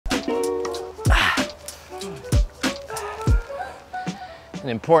An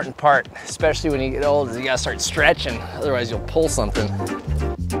important part, especially when you get old, is you gotta start stretching, otherwise you'll pull something.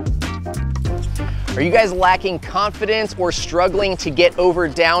 Are you guys lacking confidence or struggling to get over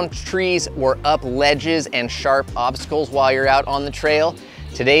down trees or up ledges and sharp obstacles while you're out on the trail?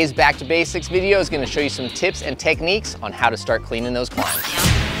 Today's Back to Basics video is gonna show you some tips and techniques on how to start cleaning those climbs.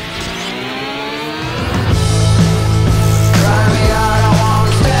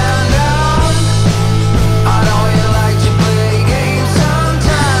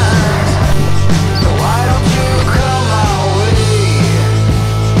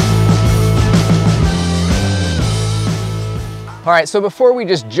 All right, so before we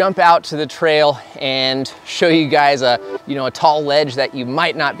just jump out to the trail and show you guys a tall ledge that you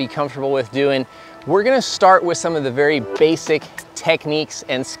might not be comfortable with doing, we're gonna start with some of the very basic techniques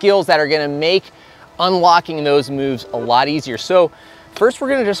and skills that are gonna make unlocking those moves a lot easier. So first, we're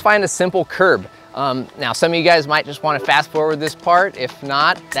gonna just find a simple curb. Now, some of you guys might just wanna fast forward this part. If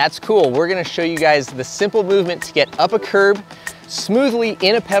not, that's cool. We're gonna show you guys the simple movement to get up a curb smoothly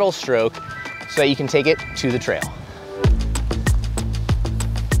in a pedal stroke so that you can take it to the trail.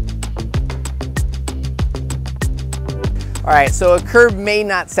 All right, so a curb may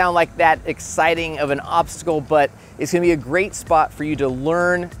not sound like that exciting of an obstacle, but it's gonna be a great spot for you to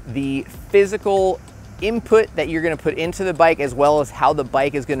learn the physical input that you're gonna put into the bike, as well as how the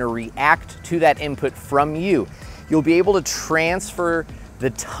bike is gonna react to that input from you. You'll be able to transfer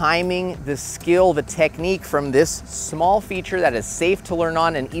the timing, the skill, the technique from this small feature that is safe to learn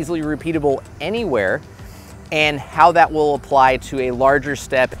on and easily repeatable anywhere, and how that will apply to a larger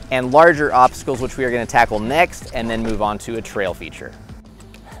step and larger obstacles, which we are gonna tackle next, and then move on to a trail feature.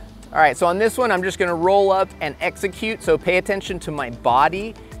 All right, so on this one, I'm just gonna roll up and execute, so pay attention to my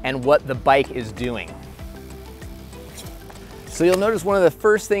body and what the bike is doing. So you'll notice one of the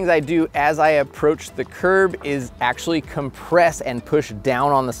first things I do as I approach the curb is actually compress and push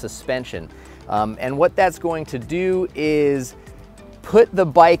down on the suspension. And what that's going to do is put the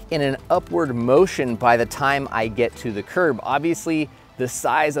bike in an upward motion by the time I get to the curb. Obviously, the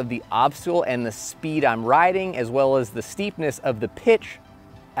size of the obstacle and the speed I'm riding, as well as the steepness of the pitch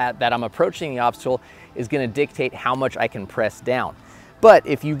that I'm approaching the obstacle, is gonna dictate how much I can press down. But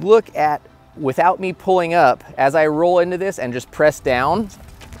if you look at, without me pulling up, as I roll into this and just press down,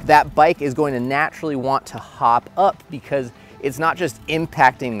 that bike is going to naturally want to hop up because it's not just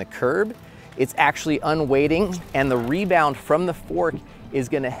impacting the curb, it's actually unweighting, and the rebound from the fork is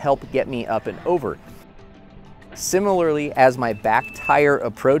gonna help get me up and over. Similarly, as my back tire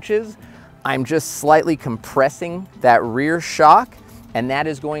approaches, I'm just slightly compressing that rear shock, and that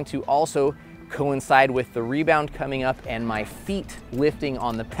is going to also coincide with the rebound coming up and my feet lifting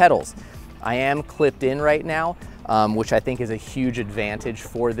on the pedals. I am clipped in right now, which I think is a huge advantage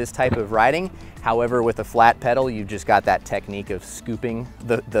for this type of riding. However, with a flat pedal, you've just got that technique of scooping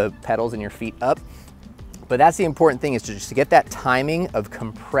the pedals and your feet up. But that's the important thing, is to get that timing of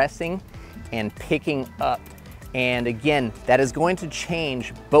compressing and picking up. And again, that is going to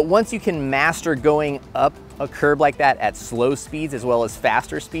change, but once you can master going up a curb like that at slow speeds as well as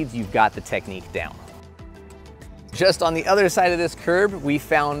faster speeds, you've got the technique down. Just on the other side of this curb, we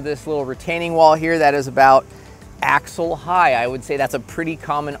found this little retaining wall here that is about axle high. I would say that's a pretty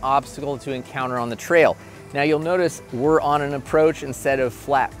common obstacle to encounter on the trail. Now you'll notice we're on an approach instead of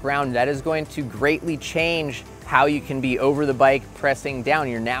flat ground. That is going to greatly change how you can be over the bike pressing down.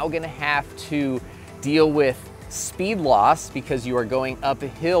 You're now gonna have to deal with speed loss because you are going up a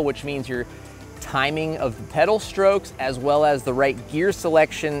hill, which means your timing of the pedal strokes as well as the right gear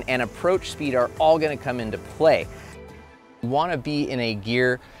selection and approach speed are all gonna come into play. You wanna be in a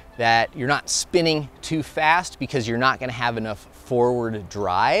gear that you're not spinning too fast because you're not gonna have enough forward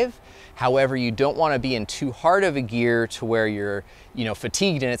drive. However, you don't wanna be in too hard of a gear to where you're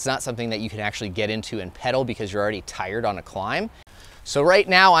fatigued and it's not something that you can actually get into and pedal because you're already tired on a climb. So right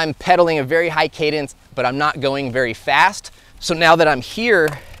now I'm pedaling a very high cadence, but I'm not going very fast. So now that I'm here,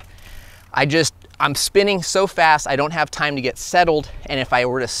 I'm spinning so fast, I don't have time to get settled. And if I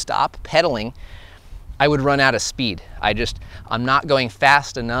were to stop pedaling, I would run out of speed. I'm not going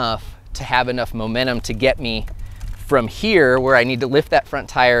fast enough to have enough momentum to get me from here where I need to lift that front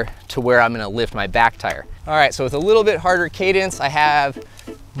tire to where I'm gonna lift my back tire. All right, so with a little bit harder cadence, I have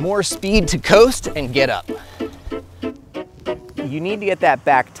more speed to coast and get up. You need to get that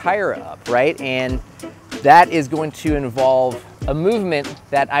back tire up, right? And that is going to involve a movement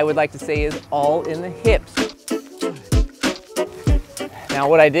that I would like to say is all in the hips. Now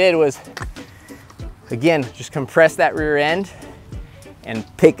what I did was, again, just compress that rear end and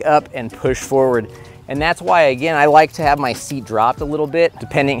pick up and push forward. And that's why, again, I like to have my seat dropped a little bit,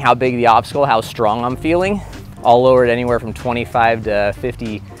 depending how big the obstacle, how strong I'm feeling. I'll lower it anywhere from 25 to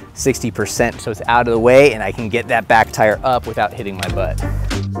 50, 60%, so it's out of the way and I can get that back tire up without hitting my butt.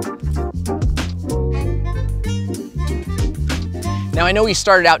 Now I know we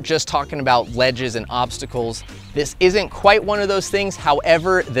started out just talking about ledges and obstacles. This isn't quite one of those things.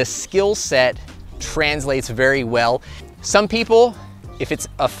 However, the skill set translates very well. Some people, if it's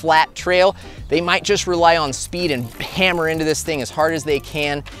a flat trail, they might just rely on speed and hammer into this thing as hard as they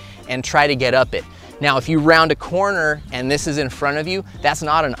can and try to get up it. Now, if you round a corner and this is in front of you, that's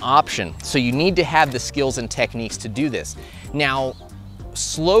not an option. So you need to have the skills and techniques to do this. Now,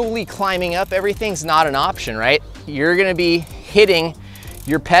 slowly climbing up everything's not an option, right? You're gonna be hitting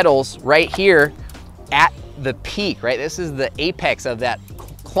your pedals right here at the peak, right? This is the apex of that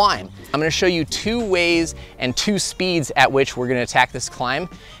climb. I'm gonna show you 2 ways and 2 speeds at which we're gonna attack this climb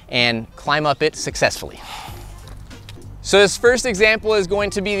and climb up it successfully. So this first example is going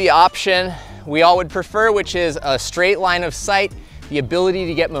to be the option we all would prefer, which is a straight line of sight, the ability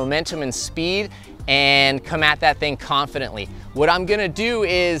to get momentum and speed and come at that thing confidently. What I'm gonna do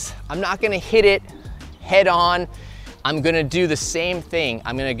is, I'm not gonna hit it head on. I'm gonna do the same thing.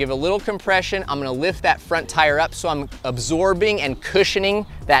 I'm gonna give a little compression. I'm gonna lift that front tire up so I'm absorbing and cushioning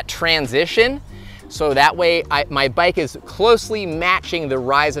that transition. So that way my bike is closely matching the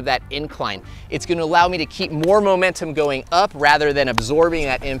rise of that incline. It's gonna allow me to keep more momentum going up rather than absorbing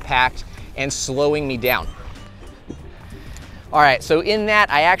that impact and slowing me down. All right, so in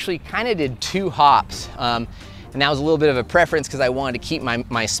that, I actually kind of did 2 hops. And that was a little bit of a preference because I wanted to keep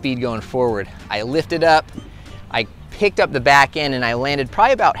my speed going forward. I lifted up, I picked up the back end and I landed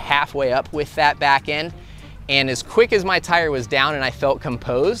probably about halfway up with that back end. And as quick as my tire was down and I felt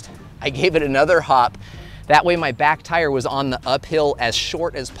composed, I gave it another hop. That way my back tire was on the uphill as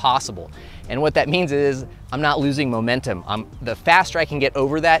short as possible. And what that means is I'm not losing momentum. The faster I can get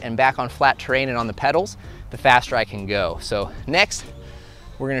over that and back on flat terrain and on the pedals, the faster I can go. So next,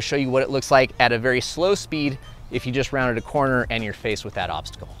 we're gonna show you what it looks like at a very slow speed if you just rounded a corner and you're faced with that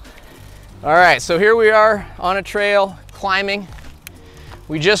obstacle. All right, so here we are on a trail, climbing.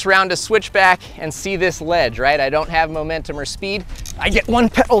 We just round a switchback and see this ledge, right? I don't have momentum or speed. I get 1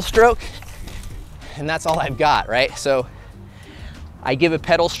 pedal stroke and that's all I've got, right? So I give a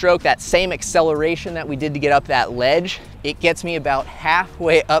pedal stroke, that same acceleration that we did to get up that ledge, it gets me about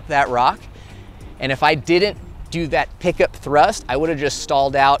halfway up that rock. And if I didn't do that pickup thrust, I would have just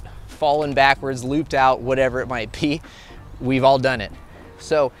stalled out, fallen backwards, looped out, whatever it might be. We've all done it.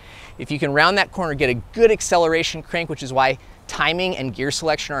 So if you can round that corner, get a good acceleration crank, which is why timing and gear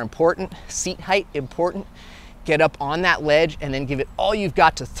selection are important, seat height important, get up on that ledge and then give it all you've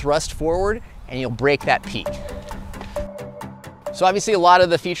got to thrust forward and you'll break that peak. So obviously a lot of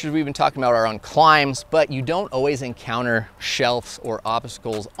the features we've been talking about are on climbs, but you don't always encounter shelves or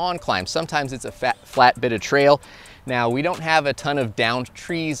obstacles on climbs. Sometimes it's a flat bit of trail. Now we don't have a ton of downed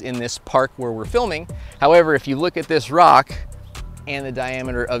trees in this park where we're filming. However, if you look at this rock and the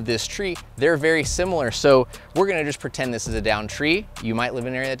diameter of this tree, they're very similar. So we're gonna just pretend this is a downed tree. You might live in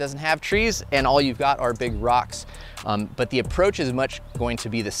an area that doesn't have trees and all you've got are big rocks. But the approach is much going to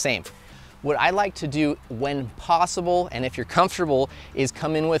be the same. What I like to do when possible, and if you're comfortable, is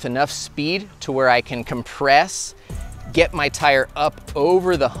come in with enough speed to where I can compress, get my tire up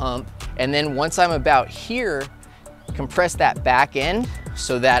over the hump, and then once I'm about here, compress that back end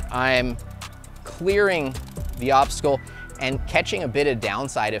so that I'm clearing the obstacle and catching a bit of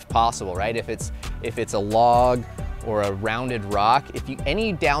downside if possible, right? If it's a log or a rounded rock,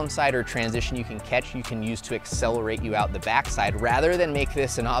 any downside or transition you can catch, you can use to accelerate you out the backside. Rather than make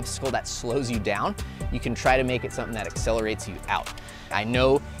this an obstacle that slows you down, you can try to make it something that accelerates you out. I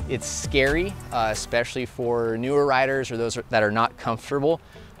know it's scary, especially for newer riders or those that are not comfortable.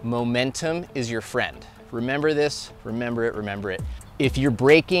 Momentum is your friend. Remember this, remember it, remember it. If you're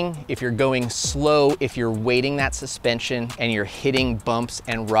braking, if you're going slow, if you're weighting that suspension and you're hitting bumps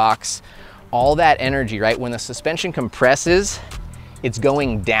and rocks, all that energy, right? When the suspension compresses, it's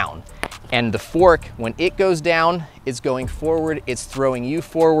going down. And the fork, when it goes down, it's going forward, it's throwing you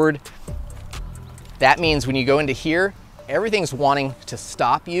forward. That means when you go into here, everything's wanting to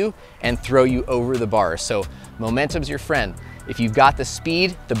stop you and throw you over the bar. So momentum's your friend. If you've got the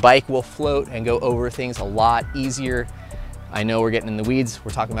speed, the bike will float and go over things a lot easier. I know we're getting in the weeds,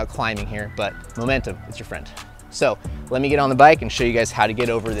 we're talking about climbing here, but momentum, it's your friend. So let me get on the bike and show you guys how to get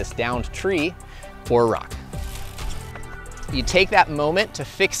over this downed tree or rock. You take that moment to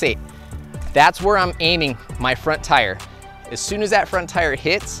fixate. That's where I'm aiming my front tire. As soon as that front tire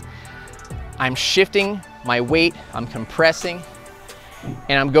hits, I'm shifting my weight, I'm compressing,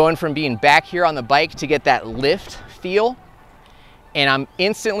 and I'm going from being back here on the bike to get that lift feel, and I'm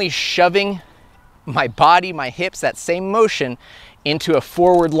instantly shoving my body, my hips, that same motion into a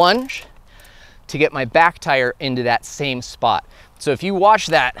forward lunge to get my back tire into that same spot. So if you watch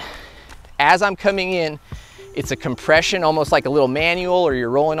that, as I'm coming in, it's a compression, almost like a little manual or you're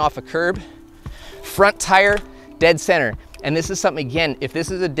rolling off a curb. Front tire, dead center. And this is something, again, if this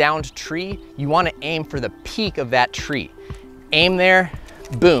is a downed tree, you want to aim for the peak of that tree. Aim there,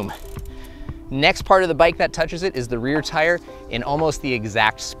 boom. Next part of the bike that touches it is the rear tire in almost the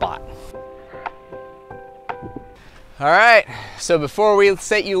exact spot. All right, so before we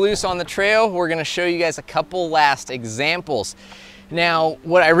set you loose on the trail, we're gonna show you guys a couple last examples. Now,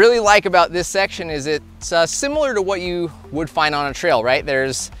 what I really like about this section is it's similar to what you would find on a trail, right?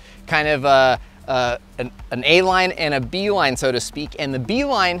 There's kind of an A line and a B line, so to speak, and the B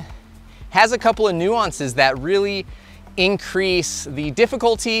line has a couple of nuances that really increase the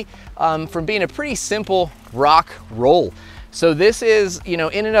difficulty from being a pretty simple rock roll. So this is, you know,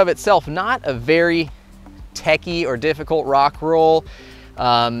 in and of itself, not a very techie or difficult rock roll.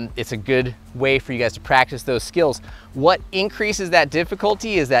 It's a good way for you guys to practice those skills. What increases that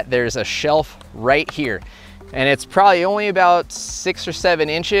difficulty is that there's a shelf right here, and it's probably only about 6 or 7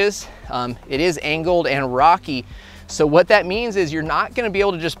 inches. It is angled and rocky. So what that means is you're not gonna be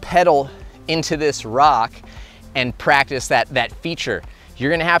able to just pedal into this rock and practice that feature.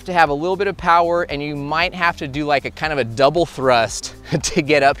 You're gonna have to have a little bit of power, and you might have to do like a kind of a double thrust to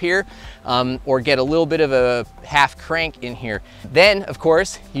get up here, or get a little bit of a half crank in here. Then, of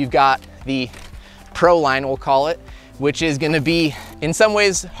course, you've got the pro line, we'll call it, which is gonna be in some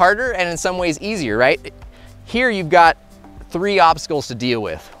ways harder and in some ways easier, right? Here you've got 3 obstacles to deal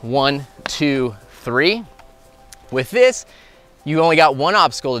with. 1, 2, 3. With this, you only got 1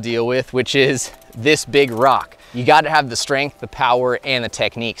 obstacle to deal with, which is this big rock. You got to have the strength, the power, and the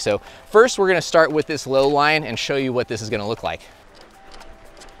technique. So first we're gonna start with this low line and show you what this is gonna look like.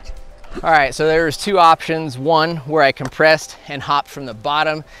 All right, so there's 2 options. One where I compressed and hopped from the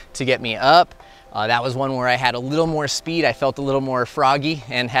bottom to get me up. That was one where I had a little more speed. I felt a little more froggy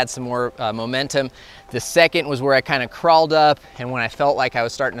and had some more momentum. The second was where I kind of crawled up, and when I felt like I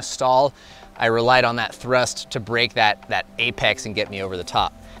was starting to stall, I relied on that thrust to break that apex and get me over the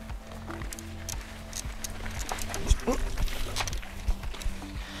top.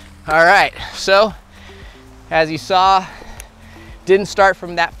 All right, so as you saw, didn't start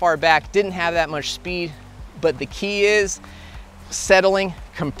from that far back, didn't have that much speed, but the key is settling,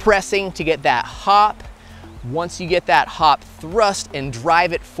 compressing to get that hop. Once you get that hop, thrust and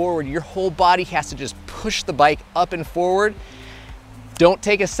drive it forward. Your whole body has to just push the bike up and forward. Don't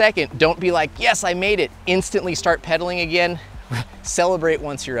take a second. Don't be like, yes, I made it. Instantly start pedaling again. Celebrate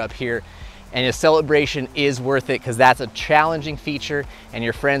once you're up here. And a celebration is worth it, because that's a challenging feature, and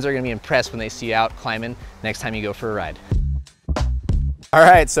your friends are gonna be impressed when they see you out climbing next time you go for a ride. All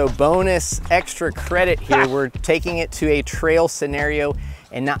right, so bonus extra credit here. We're taking it to a trail scenario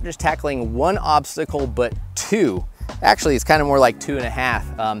and not just tackling 1 obstacle, but 2. Actually, it's kind of more like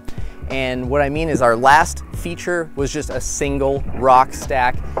 2.5. And what I mean is our last feature was just a single rock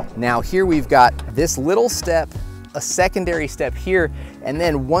stack. Now here we've got this little step, a secondary step here, and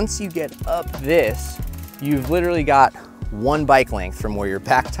then once you get up this, you've literally got 1 bike length from where your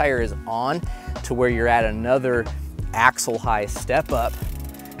back tire is on to where you're at another axle high step up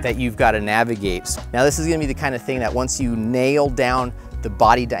that you've got to navigate. Now this is gonna be the kind of thing that once you nail down the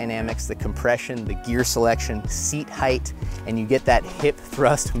body dynamics, the compression, the gear selection, seat height, and you get that hip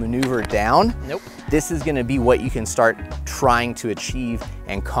thrust maneuver down, this is gonna be what you can start trying to achieve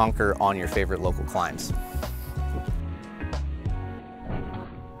and conquer on your favorite local climbs.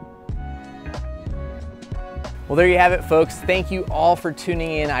 Well, there you have it, folks. Thank you all for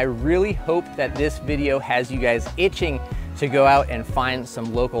tuning in. I really hope that this video has you guys itching to go out and find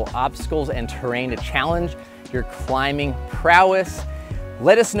some local obstacles and terrain to challenge your climbing prowess.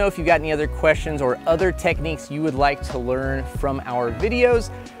 Let us know if you've got any other questions or other techniques you would like to learn from our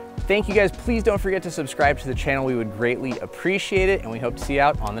videos. Thank you guys. Please don't forget to subscribe to the channel. We would greatly appreciate it, and we hope to see you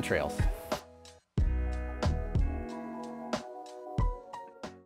out on the trails.